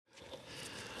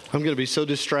I'm going to be so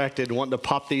distracted wanting to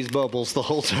pop these bubbles the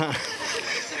whole time.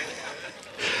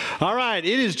 All right,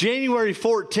 it is January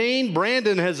 14.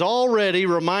 Brandon has already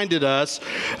reminded us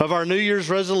of our New Year's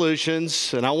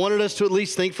resolutions, and I wanted us to at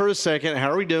least think for a second, how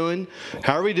are we doing?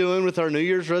 How are we doing with our New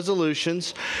Year's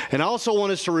resolutions? And I also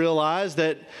want us to realize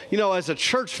that, as a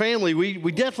church family, we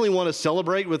definitely want to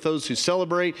celebrate with those who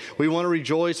celebrate. We want to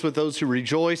rejoice with those who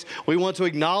rejoice. We want to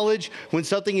acknowledge when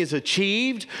something is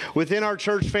achieved within our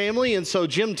church family. And so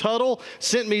Jim Tuttle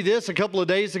sent me this a couple of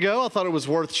days ago. I thought it was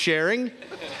worth sharing.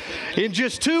 In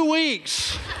just 2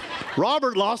 weeks,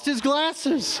 Robert lost his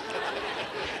glasses.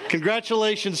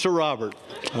 Congratulations to Robert.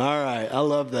 All right, I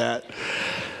love that.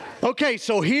 Okay,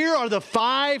 so here are the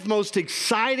 5 most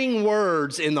exciting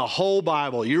words in the whole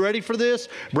Bible. You ready for this?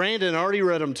 Brandon already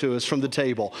read them to us from the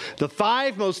table. The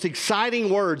 5 most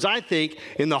exciting words, I think,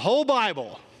 in the whole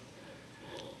Bible.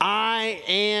 I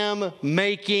am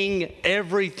making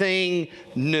everything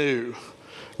new.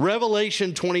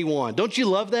 Revelation 21. Don't you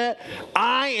love that?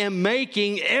 I am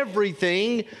making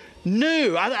everything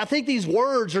new. I think these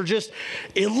words are just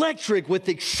electric with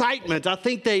excitement. I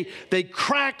think they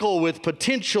crackle with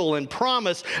potential and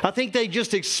promise. I think they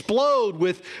just explode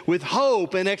with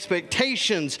hope and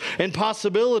expectations and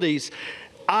possibilities.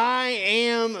 I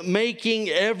am making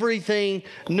everything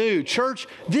new. Church,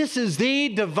 this is the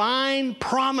divine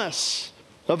promise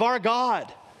of our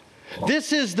God.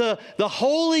 This is the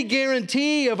holy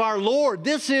guarantee of our Lord.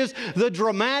 This is the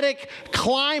dramatic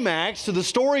climax to the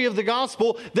story of the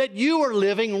gospel that you are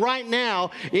living right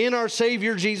now in our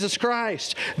Savior Jesus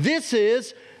Christ. This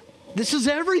is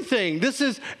everything. This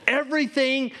is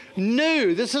everything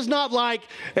new. This is not like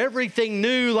everything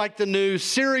new, like the new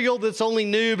cereal that's only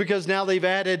new because now they've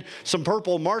added some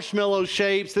purple marshmallow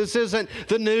shapes. This isn't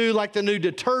the new like the new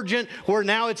detergent where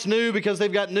now it's new because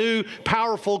they've got new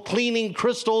powerful cleaning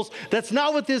crystals. That's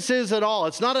not what this is at all.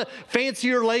 It's not a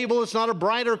fancier label. It's not a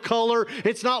brighter color.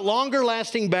 It's not longer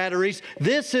lasting batteries.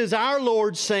 This is our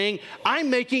Lord saying, I'm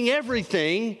making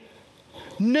everything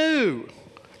new.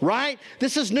 Right?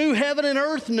 This is new heaven and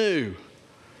earth new.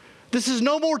 This is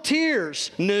no more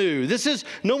tears new. This is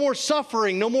no more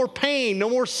suffering, no more pain, no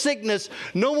more sickness,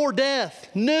 no more death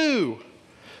new.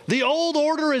 The old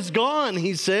order is gone,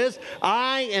 he says.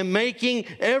 I am making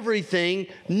everything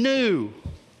new.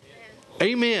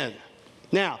 Amen.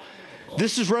 Now,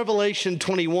 this is Revelation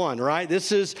 21, right?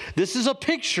 This is a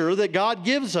picture that God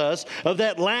gives us of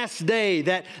that last day,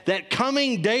 that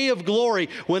coming day of glory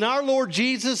when our Lord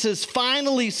Jesus is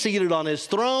finally seated on his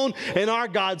throne and our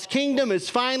God's kingdom is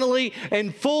finally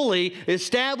and fully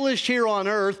established here on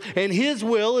earth and his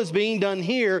will is being done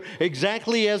here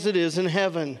exactly as it is in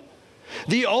heaven.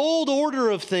 The old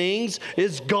order of things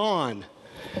is gone.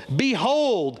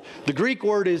 Behold, the Greek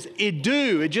word is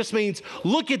idou. It just means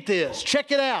look at this,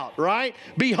 check it out, right?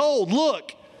 Behold,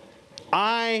 look,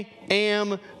 I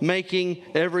am making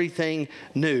everything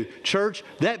new. Church,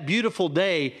 that beautiful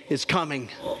day is coming.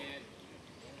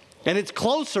 And it's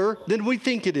closer than we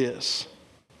think it is.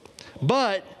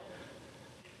 But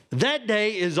that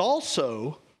day is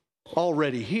also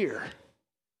already here.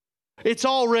 It's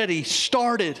already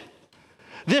started.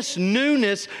 This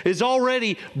newness is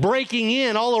already breaking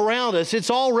in all around us.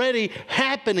 It's already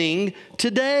happening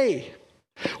today.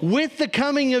 With the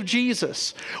coming of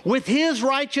Jesus, with his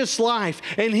righteous life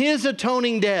and his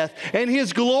atoning death and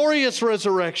his glorious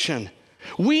resurrection,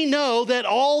 we know that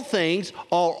all things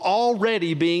are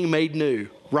already being made new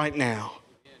right now.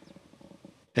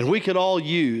 And we could all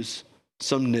use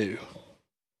some new.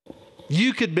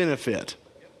 You could benefit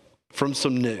from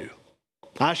some new.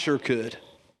 I sure could.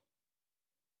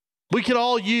 We could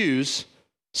all use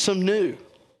some new.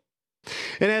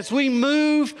 And as we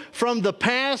move from the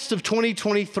past of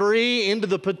 2023 into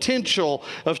the potential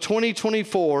of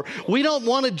 2024, we don't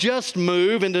want to just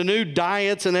move into new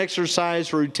diets and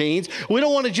exercise routines. We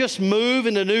don't want to just move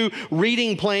into new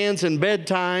reading plans and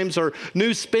bedtimes or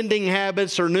new spending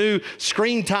habits or new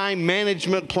screen time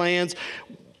management plans.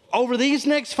 Over these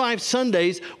next 5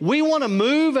 Sundays, we want to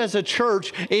move as a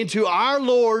church into our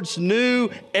Lord's new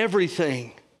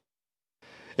everything.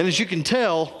 And as you can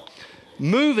tell,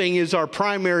 moving is our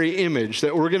primary image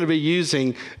that we're going to be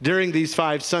using during these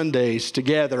 5 Sundays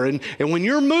together. And when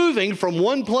you're moving from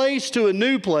one place to a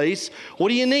new place, what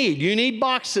do you need? You need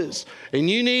boxes, and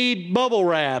you need bubble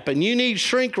wrap, and you need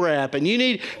shrink wrap, and you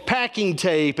need packing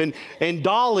tape and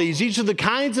dollies. These are the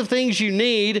kinds of things you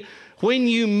need when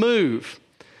you move.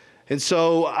 And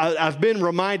so I've been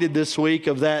reminded this week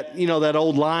of that, that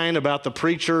old line about the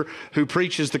preacher who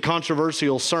preaches the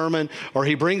controversial sermon, or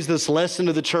he brings this lesson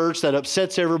to the church that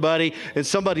upsets everybody, and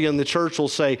somebody in the church will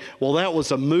say, well, that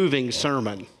was a moving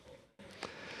sermon.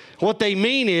 What they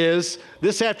mean is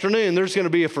this afternoon there's going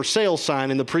to be a for sale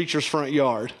sign in the preacher's front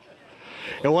yard.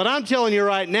 And what I'm telling you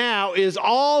right now is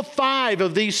all 5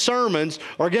 of these sermons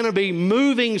are going to be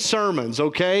moving sermons,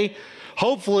 okay?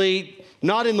 Hopefully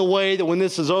not in the way that when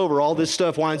this is over, all this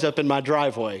stuff winds up in my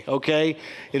driveway, okay?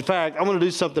 In fact, I'm going to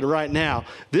do something right now.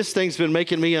 This thing's been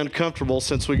making me uncomfortable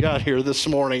since we got here this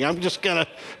morning. I'm just going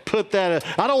to put that,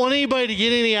 I don't want anybody to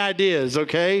get any ideas,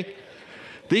 okay?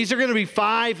 These are going to be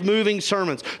 5 moving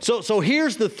sermons. So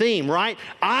here's the theme, right?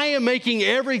 I am making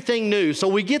everything new. So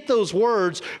we get those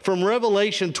words from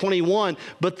Revelation 21,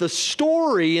 but the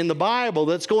story in the Bible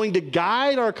that's going to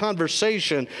guide our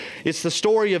conversation, it's the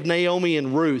story of Naomi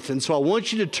and Ruth. And so I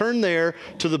want you to turn there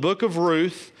to the book of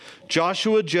Ruth,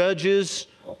 Joshua, Judges,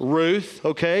 Ruth,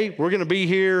 okay? We're going to be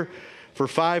here for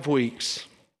 5 weeks.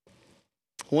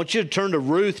 I want you to turn to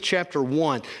Ruth chapter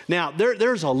 1. Now,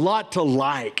 there's a lot to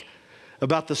like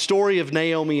about the story of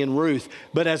Naomi and Ruth.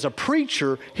 But as a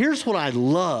preacher, here's what I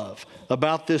love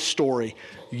about this story.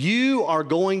 You are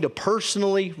going to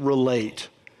personally relate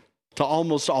to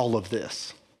almost all of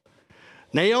this.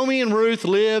 Naomi and Ruth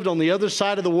lived on the other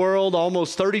side of the world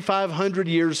almost 3,500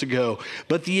 years ago.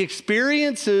 But the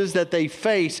experiences that they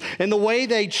face and the way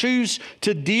they choose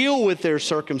to deal with their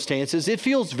circumstances, it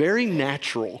feels very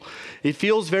natural. It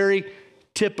feels very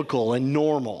typical and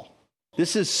normal.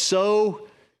 This is so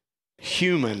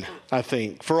human, I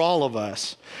think, for all of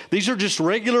us. These are just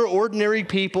regular, ordinary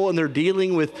people, and they're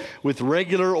dealing with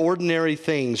regular, ordinary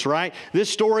things, right? This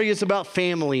story is about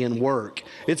family and work.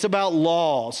 It's about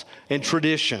laws and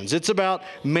traditions. It's about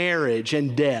marriage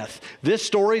and death. This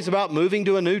story is about moving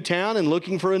to a new town and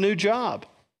looking for a new job.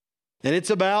 And it's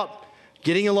about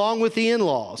getting along with the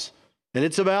in-laws. And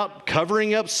it's about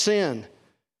covering up sin.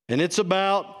 And it's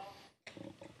about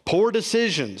poor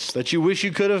decisions that you wish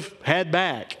you could have had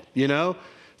back. You know,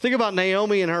 think about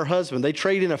Naomi and her husband. They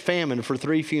trade in a famine for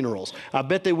 3 funerals. I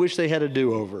bet they wish they had a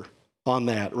do-over on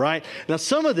that, right? Now,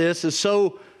 some of this is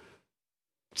so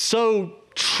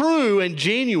true and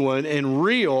genuine and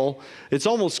real, it's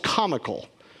almost comical,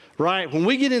 right? When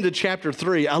we get into chapter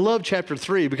 3, I love chapter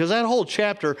 3 because that whole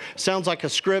chapter sounds like a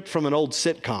script from an old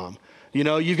sitcom. You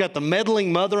know, you've got the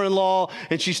meddling mother-in-law,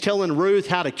 and she's telling Ruth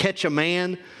how to catch a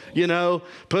man. You know,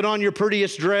 put on your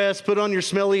prettiest dress, put on your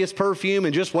smelliest perfume,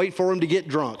 and just wait for him to get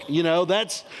drunk. You know,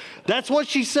 that's what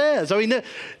she says. I mean,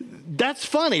 that's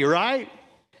funny, right?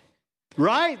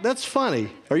 Right? That's funny.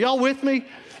 Are y'all with me?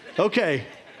 Okay.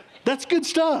 That's good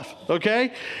stuff,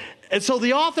 okay? And so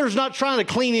the author's not trying to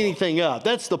clean anything up.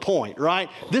 That's the point, right?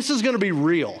 This is going to be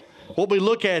real. What we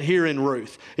look at here in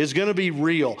Ruth is going to be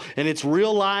real. And it's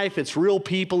real life. It's real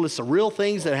people. It's the real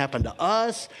things that happen to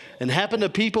us and happen to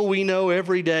people we know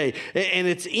every day. And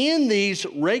it's in these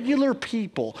regular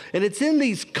people. And it's in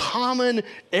these common,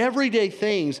 everyday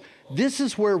things. This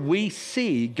is where we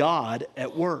see God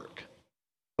at work.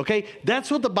 Okay, that's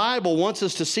what the Bible wants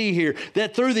us to see here.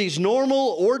 That through these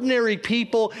normal, ordinary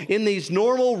people, in these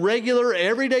normal, regular,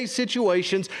 everyday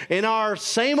situations, in our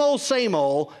same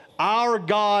old, our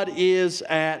God is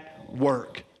at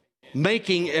work,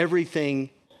 making everything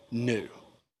new.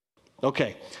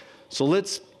 Okay, so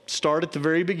let's start at the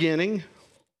very beginning.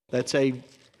 That's a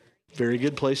very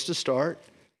good place to start.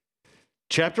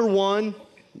 Chapter 1,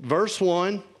 verse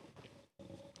 1.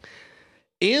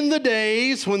 In the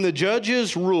days when the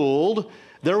judges ruled,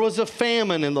 there was a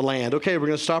famine in the land. Okay, we're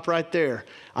going to stop right there.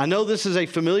 I know this is a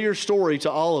familiar story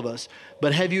to all of us,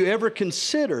 but have you ever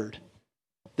considered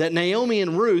that Naomi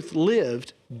and Ruth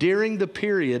lived during the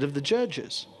period of the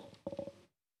judges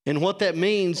and what that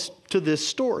means to this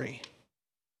story?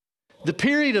 The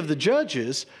period of the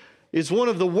judges is one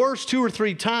of the worst 2 or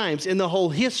 3 times in the whole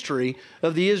history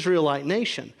of the Israelite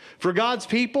nation. For God's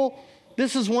people,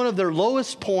 this is one of their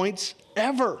lowest points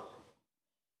ever,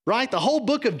 right? The whole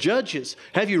book of Judges,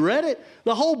 have you read it?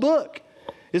 The whole book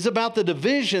is about the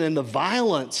division and the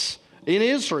violence in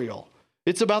Israel.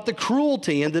 It's about the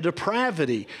cruelty and the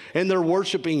depravity, and they're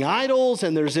worshiping idols,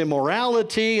 and there's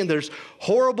immorality, and there's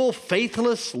horrible,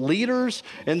 faithless leaders,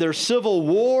 and there's civil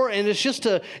war, and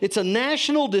it's a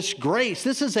national disgrace.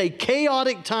 This is a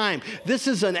chaotic time. This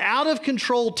is an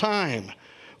out-of-control time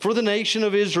for the nation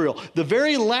of Israel. The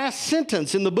very last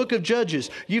sentence in the book of Judges,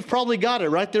 you've probably got it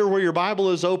right there where your Bible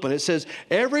is open. It says,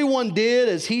 everyone did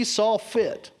as he saw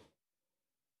fit.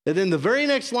 And then the very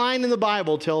next line in the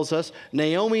Bible tells us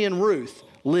Naomi and Ruth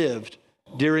lived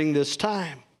during this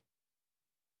time.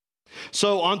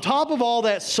 So on top of all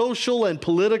that social and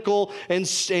political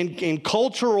and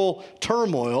cultural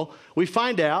turmoil, we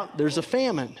find out there's a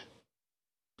famine.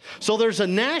 So there's a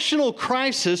national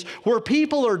crisis where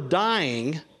people are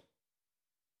dying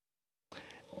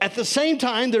at the same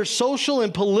time, there's social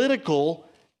and political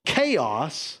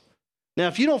chaos. Now,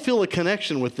 if you don't feel a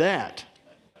connection with that,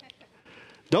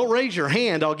 don't raise your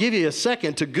hand. I'll give you a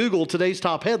second to Google today's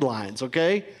top headlines,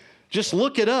 okay? Just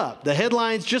look it up. The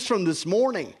headlines just from this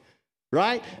morning,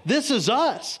 right? This is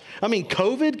us. I mean,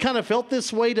 COVID kind of felt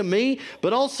this way to me,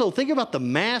 but also think about the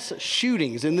mass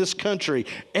shootings in this country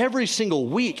every single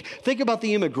week. Think about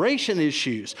the immigration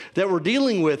issues that we're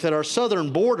dealing with at our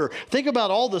southern border. Think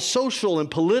about all the social and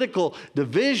political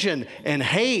division and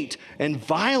hate and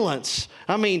violence.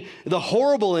 I mean, the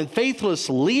horrible and faithless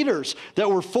leaders that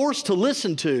we're forced to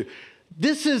listen to.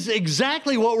 This is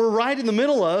exactly what we're right in the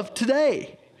middle of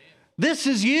today. This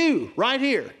is you right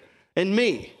here and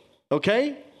me.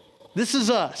 Okay? This is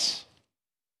us.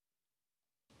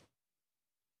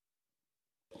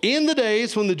 In the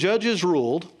days when the judges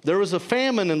ruled, there was a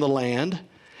famine in the land,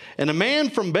 and a man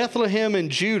from Bethlehem in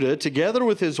Judah, together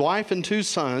with his wife and 2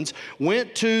 sons,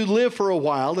 went to live for a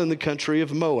while in the country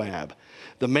of Moab.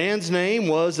 The man's name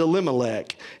was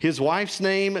Elimelech, his wife's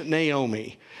name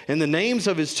Naomi, and the names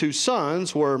of his 2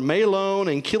 sons were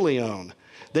Mahlon and Chilion.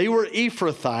 They were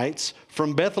Ephrathites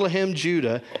from Bethlehem,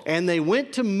 Judah, and they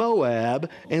went to Moab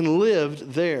and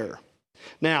lived there.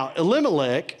 Now,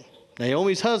 Elimelech,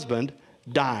 Naomi's husband,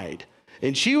 died,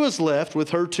 and she was left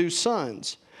with her 2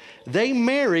 sons. They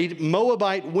married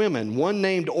Moabite women, one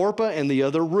named Orpah and the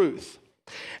other Ruth.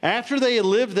 After they had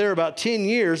lived there about 10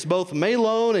 years, both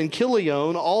Mahlon and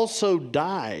Chilion also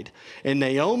died, and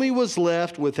Naomi was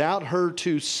left without her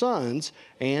 2 sons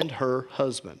and her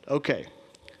husband. Okay.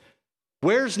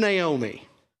 Where's Naomi?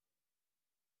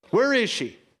 Where is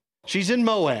she? She's in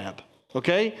Moab,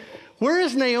 okay? Where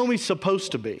is Naomi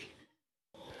supposed to be?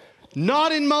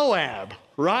 Not in Moab,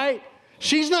 right?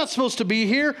 She's not supposed to be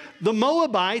here. The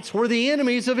Moabites were the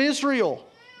enemies of Israel.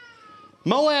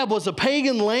 Moab was a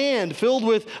pagan land filled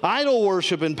with idol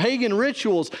worship and pagan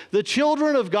rituals. The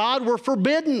children of God were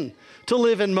forbidden to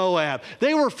live in Moab.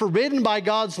 They were forbidden by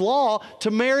God's law to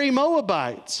marry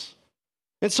Moabites.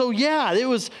 And so, yeah, it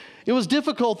was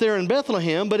difficult there in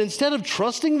Bethlehem, but instead of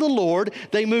trusting the Lord,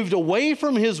 they moved away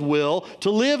from His will to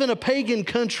live in a pagan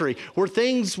country where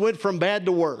things went from bad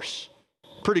to worse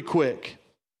pretty quick,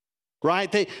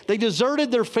 right? They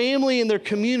deserted their family and their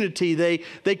community.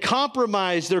 They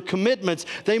compromised their commitments.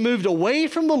 They moved away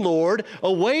from the Lord,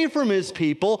 away from His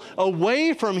people,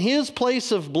 away from His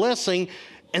place of blessing,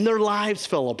 and their lives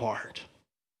fell apart.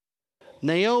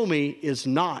 Naomi is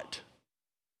not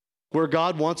where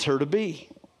God wants her to be.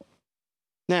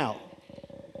 Now,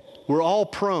 we're all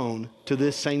prone to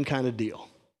this same kind of deal.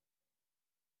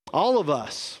 All of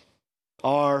us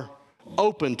are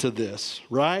open to this,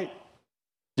 right?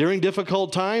 During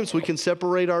difficult times, we can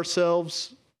separate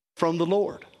ourselves from the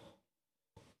Lord.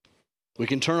 We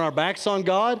can turn our backs on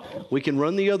God. We can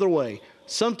run the other way.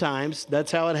 Sometimes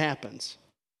that's how it happens.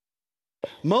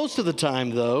 Most of the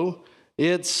time, though,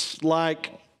 it's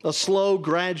like a slow,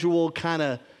 gradual kind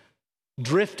of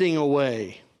drifting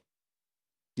away.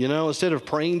 You know, instead of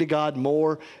praying to God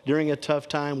more during a tough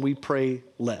time, we pray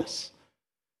less.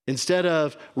 Instead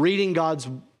of reading God's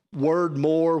word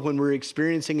more when we're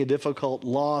experiencing a difficult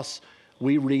loss,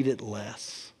 we read it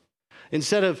less.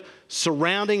 Instead of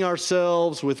surrounding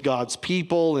ourselves with God's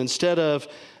people, instead of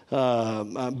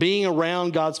being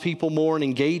around God's people more and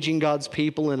engaging God's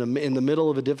people in the middle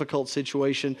of a difficult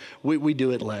situation, we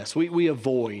do it less. We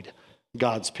avoid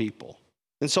God's people.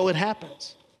 And so it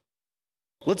happens.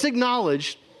 Let's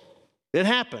acknowledge it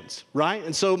happens, right?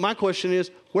 And so my question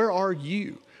is, where are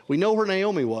you? We know where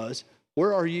Naomi was.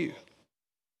 Where are you?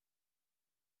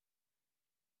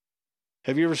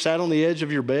 Have you ever sat on the edge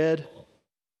of your bed?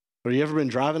 Or you ever been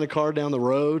driving a car down the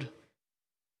road,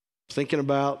 thinking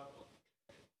about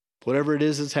whatever it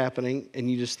is that's happening, and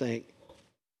you just think,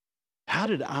 how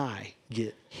did I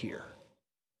get here?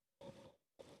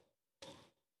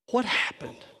 What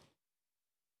happened?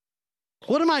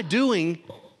 What am I doing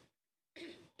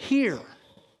here?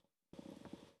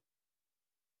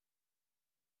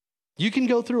 You can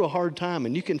go through a hard time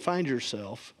and you can find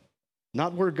yourself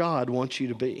not where God wants you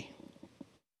to be.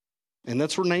 And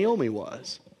that's where Naomi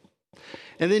was.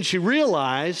 And then she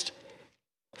realized,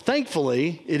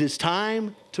 thankfully, it is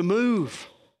time to move.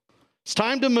 It's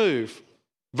time to move.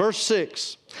 Verse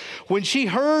 6, when she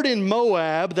heard in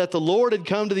Moab that the Lord had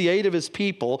come to the aid of His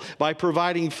people by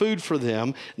providing food for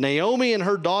them, Naomi and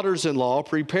her daughters-in-law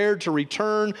prepared to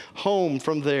return home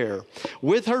from there.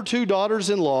 With her 2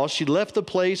 daughters-in-law, she left the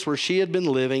place where she had been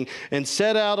living and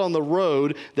set out on the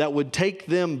road that would take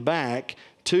them back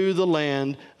to the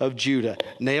land of Judah.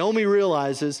 Naomi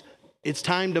realizes it's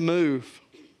time to move.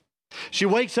 She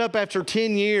wakes up after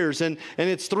 10 years, and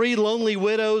it's 3 lonely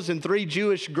widows and 3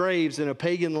 Jewish graves in a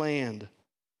pagan land.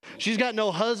 She's got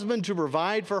no husband to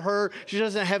provide for her. She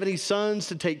doesn't have any sons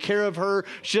to take care of her.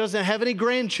 She doesn't have any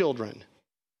grandchildren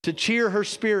to cheer her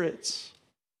spirits.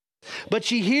 But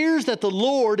she hears that the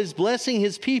Lord is blessing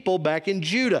his people back in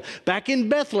Judah, back in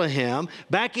Bethlehem,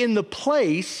 back in the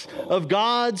place of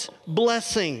God's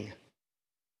blessing.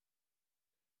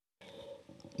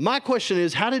 My question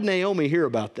is, how did Naomi hear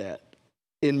about that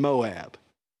in Moab?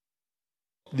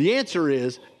 The answer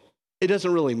is, it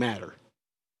doesn't really matter.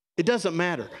 It doesn't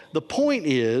matter. The point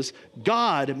is,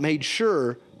 God made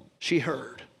sure she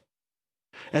heard.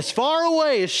 As far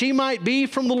away as she might be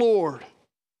from the Lord,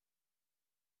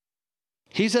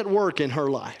 he's at work in her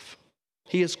life.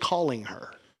 He is calling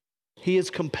her. He is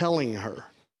compelling her.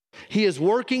 He is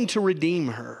working to redeem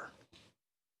her.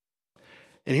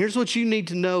 And here's what you need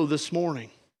to know this morning.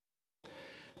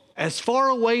 As far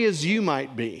away as you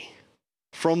might be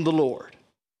from the Lord,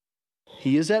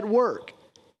 he is at work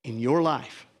in your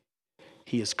life.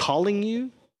 He is calling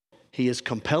you. He is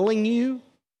compelling you.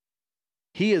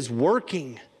 He is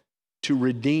working to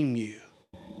redeem you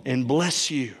and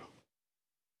bless you.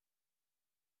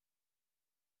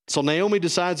 So Naomi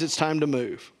decides it's time to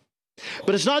move.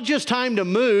 But it's not just time to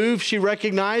move. She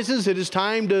recognizes it is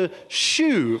time to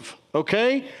shuv,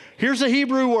 okay? Here's a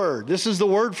Hebrew word. This is the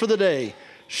word for the day.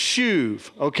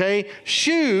 Shuv, okay?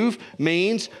 Shuv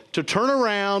means to turn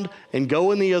around and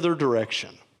go in the other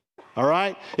direction. All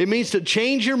right? It means to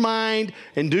change your mind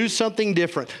and do something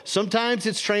different. Sometimes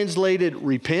it's translated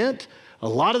repent. A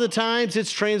lot of the times it's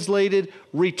translated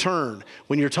return.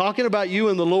 When you're talking about you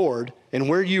and the Lord and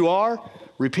where you are,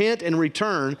 repent and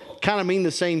return kind of mean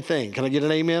the same thing. Can I get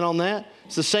an amen on that?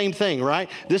 It's the same thing, right?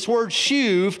 This word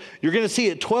shuv, you're going to see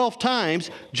it 12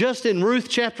 times just in Ruth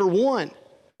chapter 1.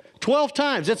 12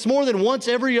 times. That's more than once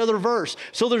every other verse.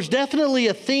 So there's definitely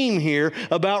a theme here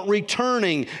about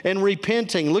returning and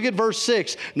repenting. Look at verse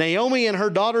 6. Naomi and her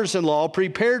daughters-in-law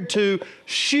prepared to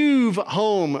shuv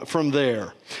home from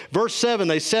there. Verse 7,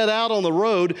 they set out on the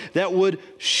road that would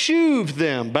shuv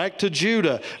them back to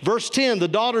Judah. Verse 10, the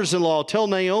daughters-in-law tell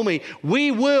Naomi, we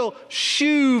will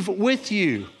shuv with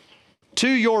you to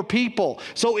your people.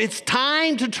 So it's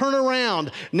time to turn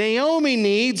around. Naomi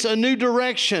needs a new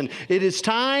direction. It is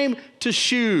time to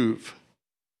shuv.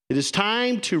 It is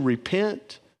time to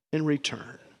repent and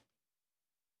return.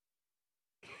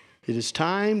 It is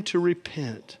time to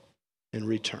repent and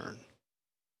return.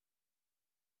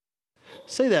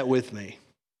 Say that with me.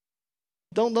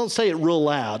 Don't say it real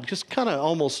loud. Just kind of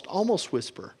almost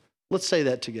whisper. Let's say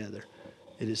that together.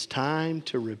 It is time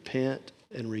to repent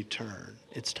and return.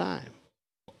 It's time.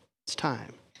 It's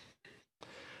time.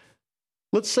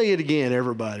 Let's say it again,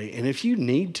 everybody. And if you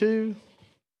need to,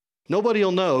 nobody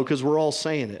will know because we're all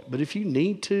saying it. But if you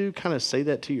need to, kind of say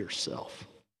that to yourself.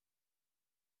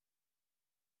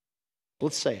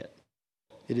 Let's say it.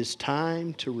 It is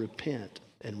time to repent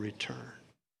and return.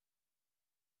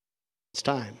 It's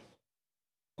time.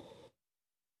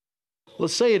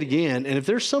 Let's say it again. And if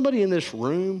there's somebody in this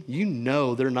room, you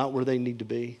know they're not where they need to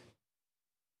be.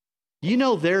 You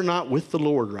know they're not with the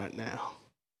Lord right now.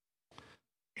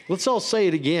 Let's all say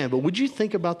it again, but would you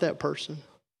think about that person?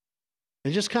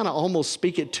 And just kind of almost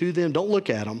speak it to them. Don't look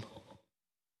at them.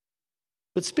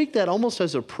 But speak that almost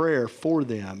as a prayer for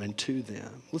them and to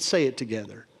them. Let's say it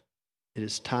together. It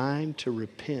is time to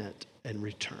repent and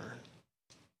return.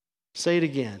 Say it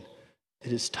again.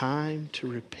 It is time to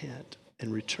repent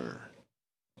and return.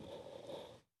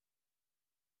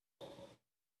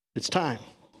 It's time.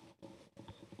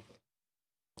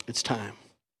 It's time.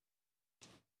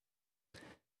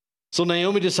 So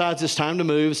Naomi decides it's time to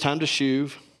move, it's time to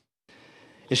shuv.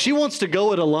 And she wants to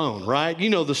go it alone, right? You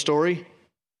know the story.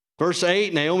 Verse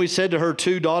 8, Naomi said to her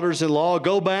 2 daughters-in-law,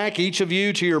 go back, each of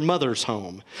you, to your mother's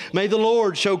home. May the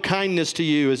Lord show kindness to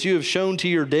you as you have shown to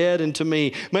your dead and to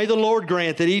me. May the Lord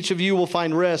grant that each of you will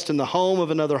find rest in the home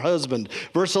of another husband.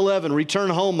 Verse 11,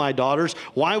 return home, my daughters.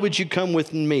 Why would you come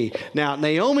with me? Now,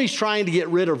 Naomi's trying to get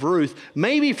rid of Ruth,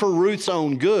 maybe for Ruth's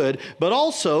own good, but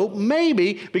also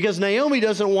maybe because Naomi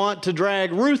doesn't want to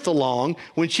drag Ruth along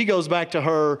when she goes back to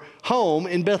her home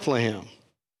in Bethlehem.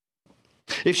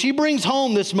 If she brings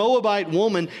home this Moabite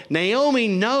woman, Naomi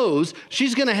knows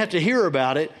she's going to have to hear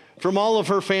about it from all of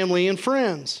her family and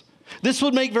friends. This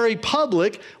would make very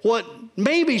public what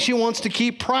maybe she wants to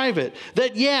keep private.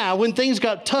 That, yeah, when things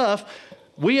got tough,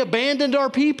 we abandoned our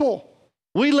people.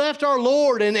 We left our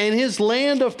Lord and his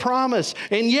land of promise.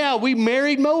 And yeah, we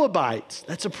married Moabites.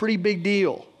 That's a pretty big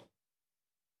deal.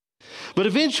 But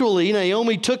eventually,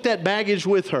 Naomi took that baggage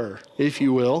with her, if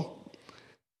you will.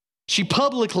 She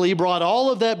publicly brought all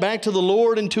of that back to the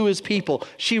Lord and to his people.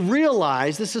 She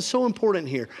realized, this is so important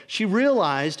here, she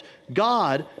realized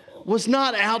God was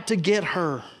not out to get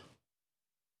her.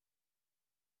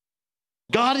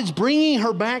 God is bringing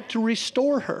her back to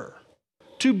restore her,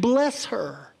 to bless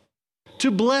her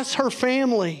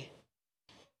family.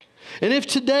 And if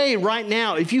today, right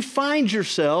now, if you find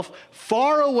yourself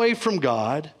far away from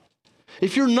God,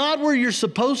 if you're not where you're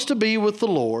supposed to be with the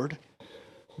Lord,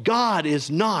 God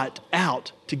is not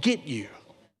out to get you.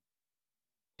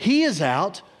 He is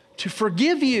out to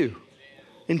forgive you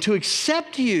and to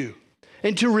accept you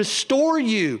and to restore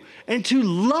you and to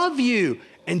love you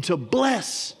and to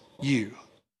bless you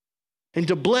and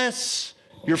to bless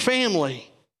your family.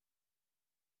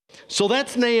 So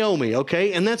that's Naomi,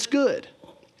 okay? And that's good.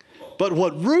 But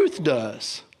what Ruth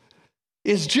does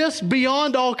is just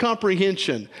beyond all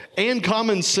comprehension and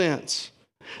common sense.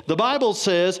 The Bible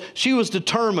says she was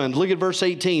determined, look at verse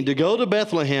 18, to go to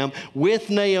Bethlehem with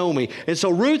Naomi. And so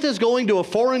Ruth is going to a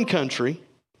foreign country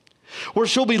where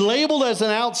she'll be labeled as an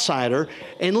outsider.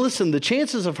 And listen, the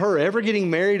chances of her ever getting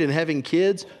married and having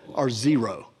kids are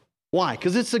zero. Why?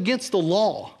 Because it's against the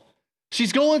law.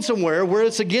 She's going somewhere where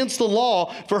it's against the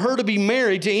law for her to be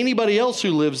married to anybody else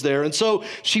who lives there. And so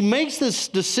she makes this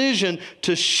decision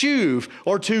to shuv,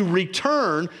 or to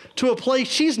return to a place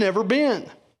she's never been,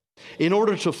 in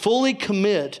order to fully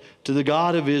commit to the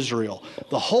God of Israel.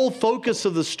 The whole focus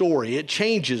of the story, it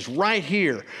changes right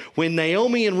here when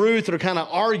Naomi and Ruth are kind of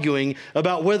arguing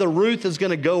about whether Ruth is going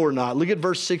to go or not. Look at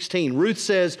verse 16. Ruth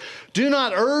says, "Do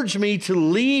not urge me to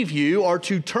leave you or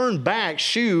to turn back,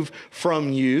 shuv,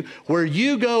 from you. Where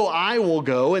you go, I will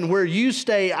go, and where you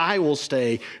stay, I will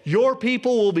stay. Your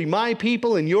people will be my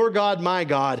people, and your God, my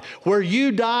God. Where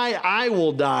you die, I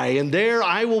will die, and there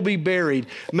I will be buried.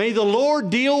 May the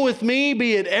Lord deal with me,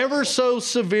 be it ever so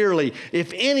severely,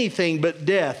 if anything but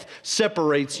death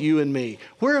separates you and me."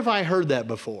 Where have I heard that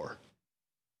before?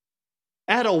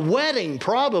 At a wedding,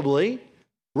 probably,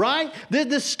 right?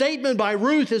 This statement by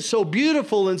Ruth is so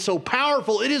beautiful and so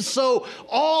powerful. It is so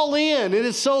all in. It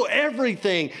is so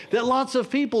everything that lots of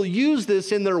people use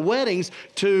this in their weddings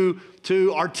to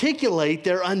articulate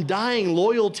their undying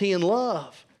loyalty and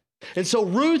love. And so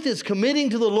Ruth is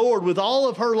committing to the Lord with all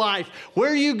of her life.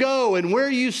 Where you go and where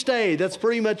you stay, that's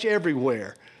pretty much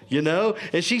everywhere. You know,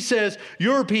 and she says,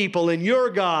 your people and your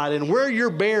God and where you're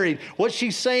buried. What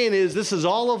she's saying is this is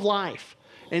all of life.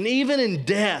 And even in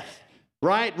death,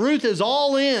 right? Ruth is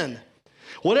all in.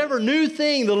 Whatever new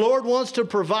thing the Lord wants to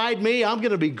provide me, I'm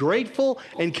going to be grateful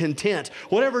and content.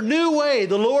 Whatever new way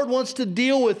the Lord wants to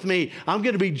deal with me, I'm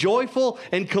going to be joyful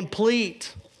and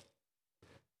complete.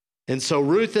 And so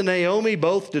Ruth and Naomi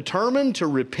both determined to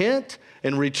repent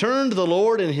and return to the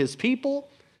Lord and his people,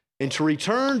 and to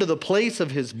return to the place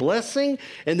of his blessing.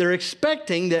 And they're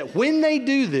expecting that when they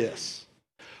do this,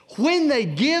 when they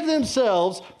give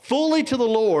themselves fully to the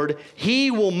Lord,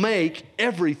 he will make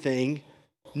everything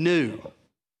new.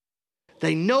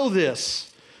 They know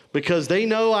this because they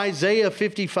know Isaiah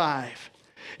 55.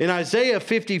 In Isaiah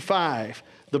 55,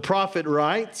 the prophet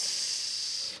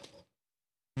writes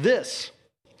this: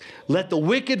 "Let the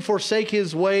wicked forsake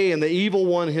his way and the evil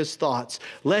one his thoughts.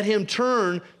 Let him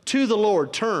turn to the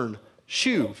Lord." Turn,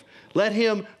 shuv. Let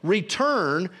him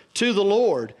return to the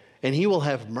Lord, and he will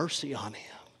have mercy on him.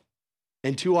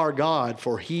 And to our God,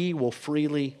 for he will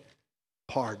freely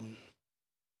pardon.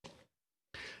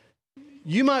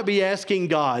 You might be asking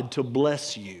God to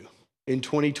bless you in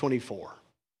 2024.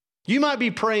 You might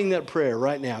be praying that prayer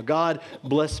right now. God,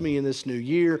 bless me in this new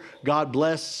year. God,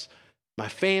 bless my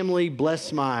family.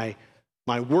 Bless my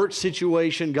work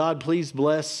situation. God, please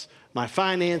bless my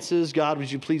finances. God, would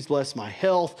you please bless my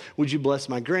health? Would you bless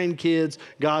my grandkids?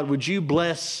 God, would you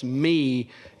bless me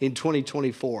in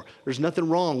 2024? There's nothing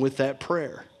wrong with that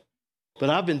prayer. But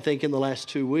I've been thinking the last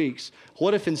 2 weeks,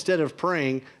 what if instead of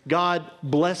praying, God,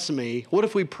 bless me, what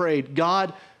if we prayed,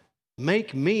 God,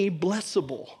 make me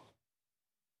blessable?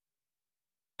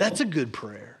 That's a good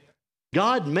prayer.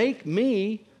 God, make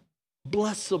me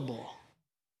blessable.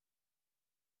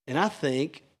 And I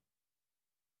think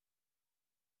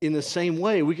in the same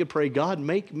way, we could pray, God,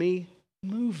 make me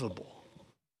movable.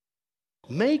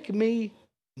 Make me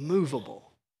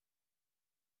movable.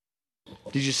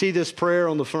 Did you see this prayer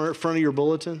on the front of your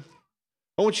bulletin?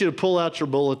 I want you to pull out your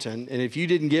bulletin, and if you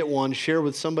didn't get one, share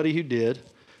with somebody who did,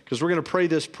 because we're going to pray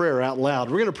this prayer out loud.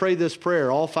 We're going to pray this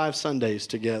prayer all 5 Sundays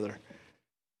together.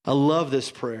 I love this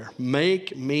prayer.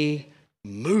 Make me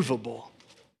movable.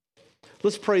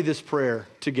 Let's pray this prayer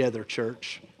together,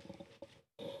 church.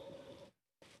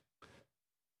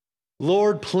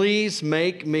 Lord, please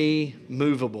make me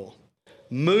movable.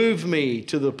 Move me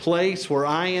to the place where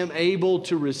I am able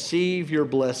to receive your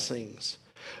blessings.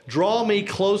 Draw me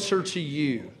closer to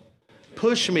you.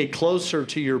 Push me closer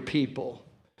to your people.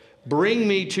 Bring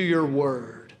me to your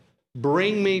word.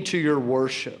 Bring me to your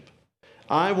worship.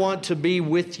 I want to be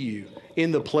with you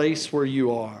in the place where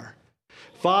you are.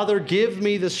 Father, give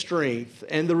me the strength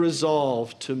and the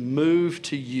resolve to move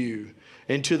to you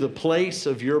and to the place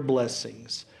of your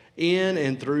blessings in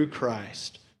and through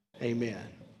Christ. Amen.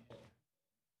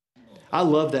 I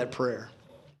love that prayer.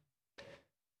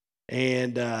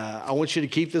 And I want you to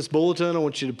keep this bulletin. I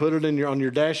want you to put it on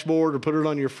your dashboard or put it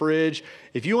on your fridge.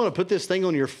 If you want to put this thing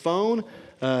on your phone,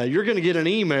 you're going to get an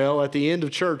email at the end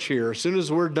of church here. As soon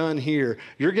as we're done here,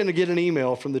 you're going to get an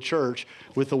email from the church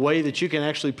with the way that you can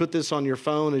actually put this on your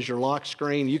phone as your lock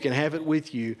screen. You can have it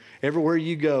with you everywhere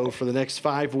you go for the next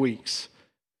 5 weeks.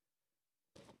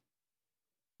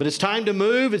 But it's time to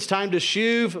move. It's time to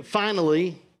shove.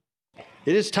 Finally,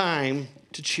 it is time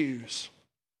to choose.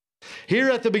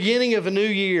 Here at the beginning of a new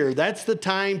year, that's the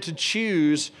time to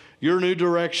choose your new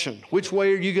direction. Which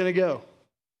way are you going to go?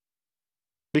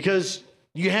 Because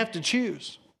you have to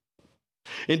choose.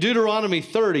 In Deuteronomy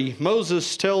 30,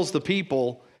 Moses tells the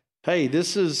people, hey,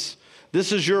 this is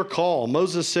your call.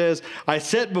 Moses says, I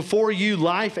set before you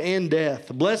life and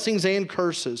death, blessings and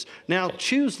curses. Now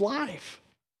choose life.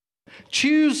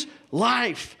 Choose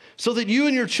life, so that you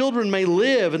and your children may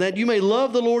live, and that you may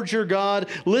love the Lord your God,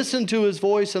 listen to his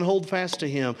voice, and hold fast to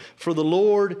him. For the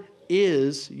Lord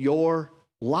is your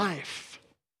life.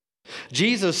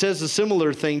 Jesus says a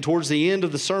similar thing towards the end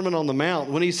of the Sermon on the Mount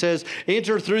when he says,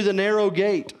 enter through the narrow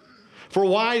gate. For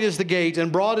wide is the gate,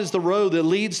 and broad is the road that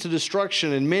leads to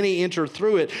destruction, and many enter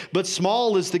through it. But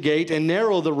small is the gate, and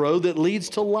narrow the road that leads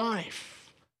to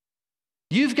life.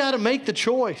 You've got to make the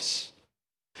choice.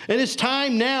 And it's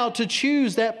time now to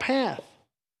choose that path.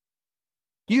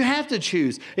 You have to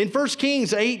choose. In 1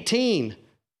 Kings 18,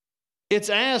 it's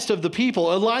asked of the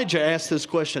people, Elijah asked this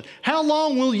question, how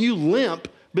long will you limp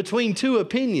between two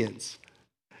opinions?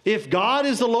 If God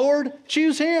is the Lord,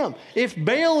 choose him. If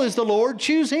Baal is the Lord,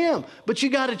 choose him. But you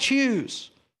got to choose.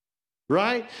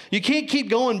 Right? You can't keep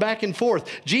going back and forth.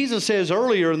 Jesus says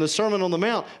earlier in the Sermon on the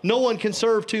Mount, no one can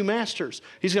serve two masters.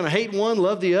 He's going to hate one,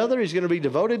 love the other. He's going to be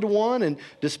devoted to one and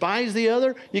despise the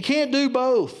other. You can't do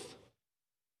both.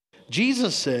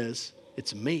 Jesus says,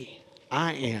 it's me.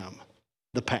 I am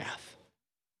the path.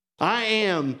 I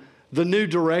am the new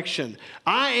direction.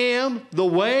 I am the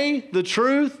way, the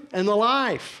truth, and the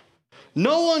life.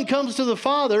 No one comes to the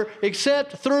Father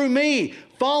except through me.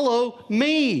 Follow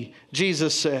me,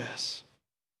 Jesus says.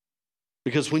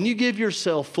 Because when you give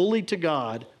yourself fully to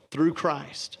God through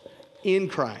Christ, in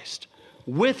Christ,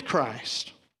 with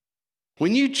Christ,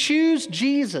 when you choose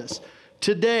Jesus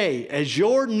today as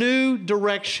your new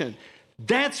direction,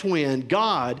 that's when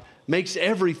God makes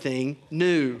everything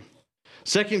new.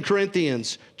 2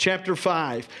 Corinthians chapter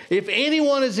 5. If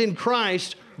anyone is in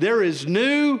Christ, there is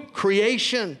new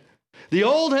creation. The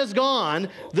old has gone,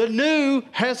 the new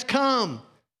has come.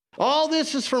 All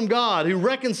this is from God, who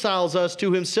reconciles us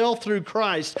to himself through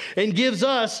Christ and gives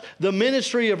us the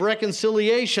ministry of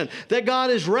reconciliation. That God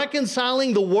is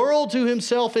reconciling the world to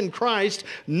himself in Christ,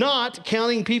 not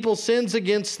counting people's sins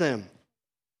against them.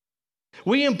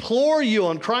 We implore you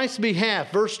on Christ's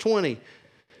behalf, verse 20,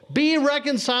 be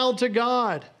reconciled to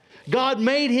God. God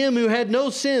made him who had no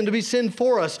sin to be sin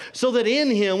for us, so that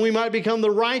in him we might become the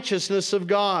righteousness of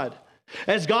God.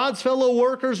 As God's fellow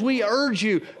workers, we urge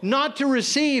you not to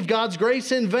receive God's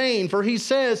grace in vain, for he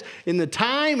says, in the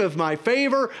time of my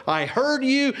favor, I heard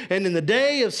you, and in the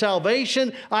day of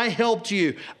salvation, I helped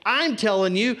you. I'm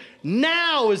telling you,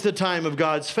 now is the time of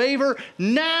God's favor.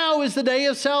 Now is the day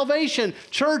of salvation.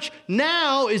 Church,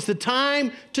 now is the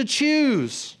time to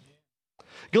choose.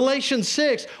 Galatians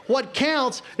 6, what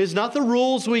counts is not the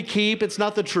rules we keep, it's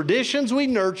not the traditions we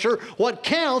nurture. What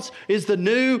counts is the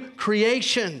new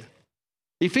creation.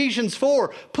 Ephesians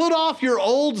 4, put off your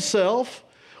old self,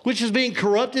 which is being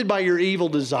corrupted by your evil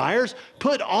desires.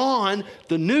 Put on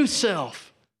the new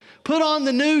self. Put on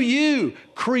the new you,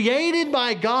 created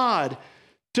by God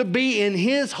to be in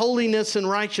his holiness and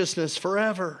righteousness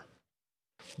forever.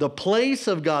 The place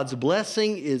of God's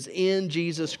blessing is in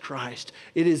Jesus Christ.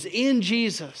 It is in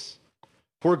Jesus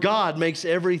where God makes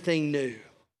everything new.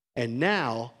 And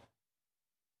now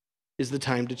is the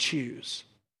time to choose.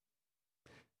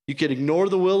 You can ignore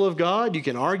the will of God. You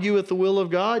can argue with the will of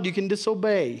God. You can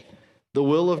disobey the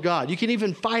will of God. You can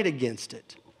even fight against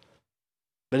it.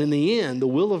 But in the end, the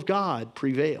will of God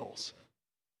prevails.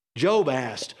 Job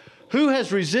asked, who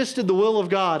has resisted the will of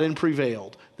God and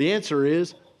prevailed? The answer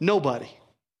is nobody.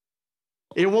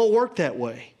 It won't work that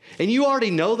way. And you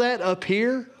already know that up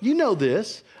here. You know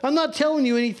this. I'm not telling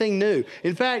you anything new.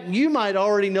 In fact, you might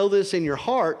already know this in your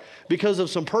heart because of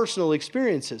some personal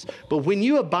experiences. But when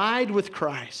you abide with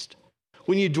Christ,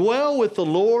 when you dwell with the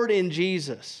Lord in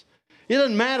Jesus, it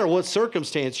doesn't matter what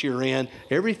circumstance you're in,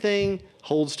 everything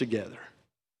holds together.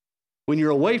 When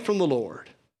you're away from the Lord,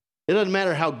 it doesn't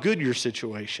matter how good your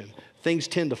situation, things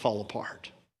tend to fall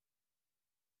apart.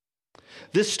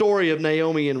 This story of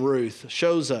Naomi and Ruth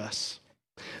shows us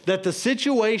that the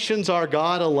situations our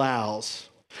God allows,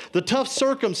 the tough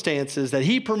circumstances that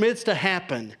He permits to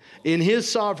happen in His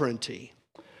sovereignty,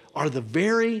 are the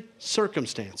very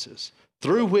circumstances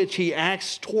through which He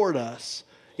acts toward us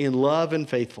in love and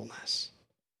faithfulness.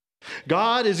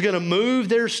 God is going to move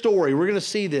their story. We're going to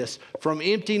see this from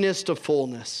emptiness to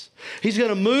fullness. He's going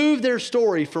to move their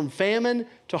story from famine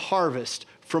to harvest,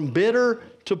 from bitter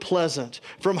to pleasant,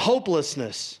 from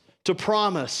hopelessness to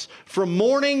promise, from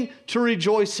mourning to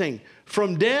rejoicing,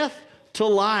 from death to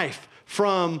life,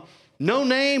 from no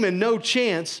name and no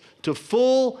chance to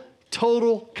full,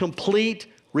 total, complete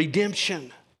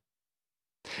redemption.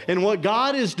 And what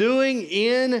God is doing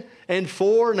in and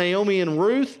for Naomi and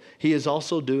Ruth, He is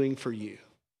also doing for you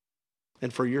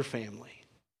and for your family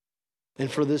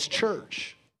and for this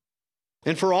church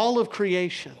and for all of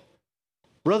creation.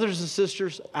 Brothers and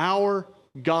sisters, our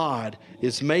God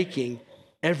is making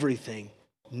everything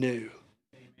new.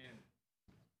 Amen.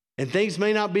 And things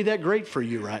may not be that great for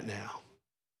you right now.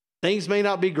 Things may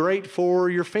not be great for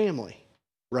your family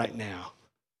right now,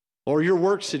 or your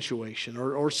work situation,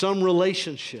 or some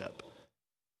relationship.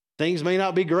 Things may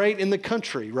not be great in the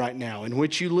country right now in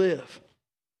which you live.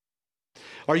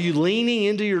 Are you leaning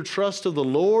into your trust of the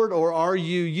Lord, or are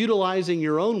you utilizing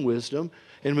your own wisdom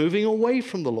and moving away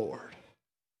from the Lord?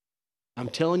 I'm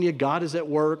telling you, God is at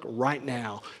work right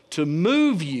now to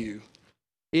move you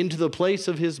into the place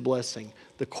of His blessing.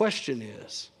 The question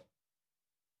is,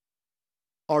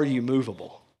 are you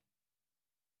movable?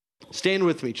 Stand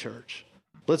with me, church.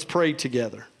 Let's pray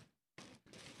together.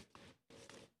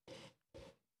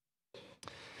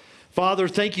 Father,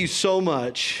 thank you so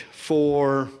much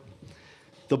for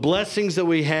the blessings that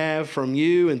we have from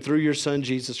you and through your Son,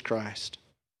 Jesus Christ.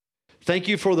 Thank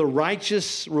you for the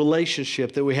righteous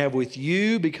relationship that we have with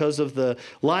you because of the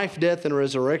life, death, and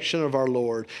resurrection of our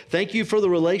Lord. Thank you for the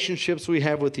relationships we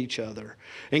have with each other.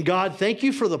 And God, thank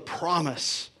you for the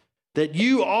promise that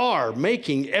you are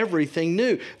making everything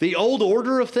new. The old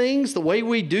order of things, the way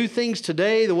we do things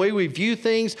today, the way we view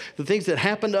things, the things that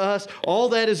happen to us, all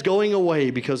that is going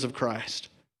away because of Christ.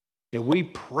 And we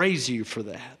praise you for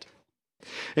that.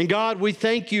 And God, we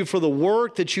thank you for the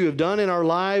work that you have done in our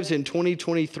lives in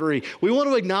 2023. We want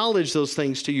to acknowledge those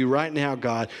things to you right now,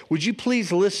 God. Would you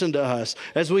please listen to us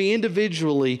as we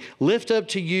individually lift up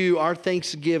to you our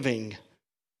thanksgiving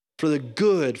for the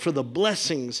good, for the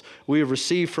blessings we have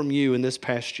received from you in this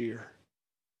past year.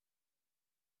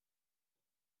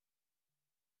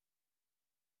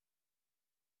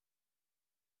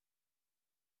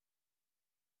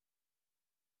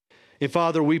 And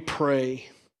Father, we pray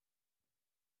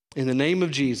in the name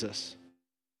of Jesus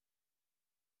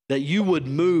that you would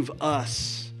move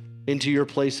us into your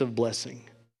place of blessing.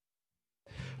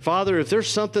 Father, if there's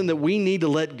something that we need to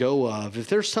let go of, if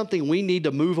there's something we need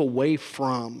to move away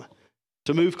from,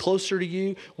 to move closer to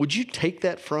you, would you take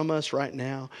that from us right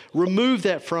now? Remove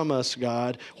that from us,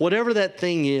 God. Whatever that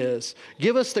thing is,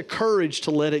 give us the courage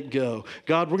to let it go.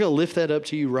 God, we're going to lift that up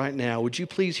to you right now. Would you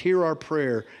please hear our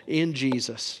prayer in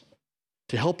Jesus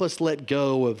to help us let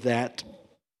go of that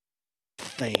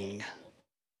thing?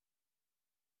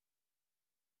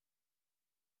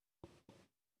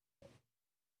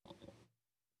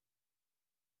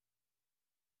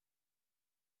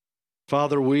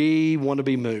 Father, we want to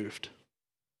be moved.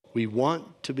 We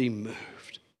want to be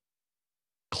moved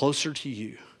closer to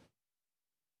you,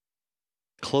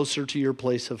 closer to your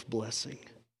place of blessing.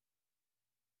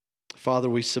 Father,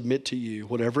 we submit to you,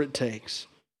 whatever it takes.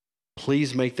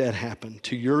 Please make that happen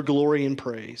to your glory and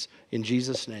praise. In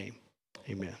Jesus' name,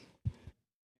 amen.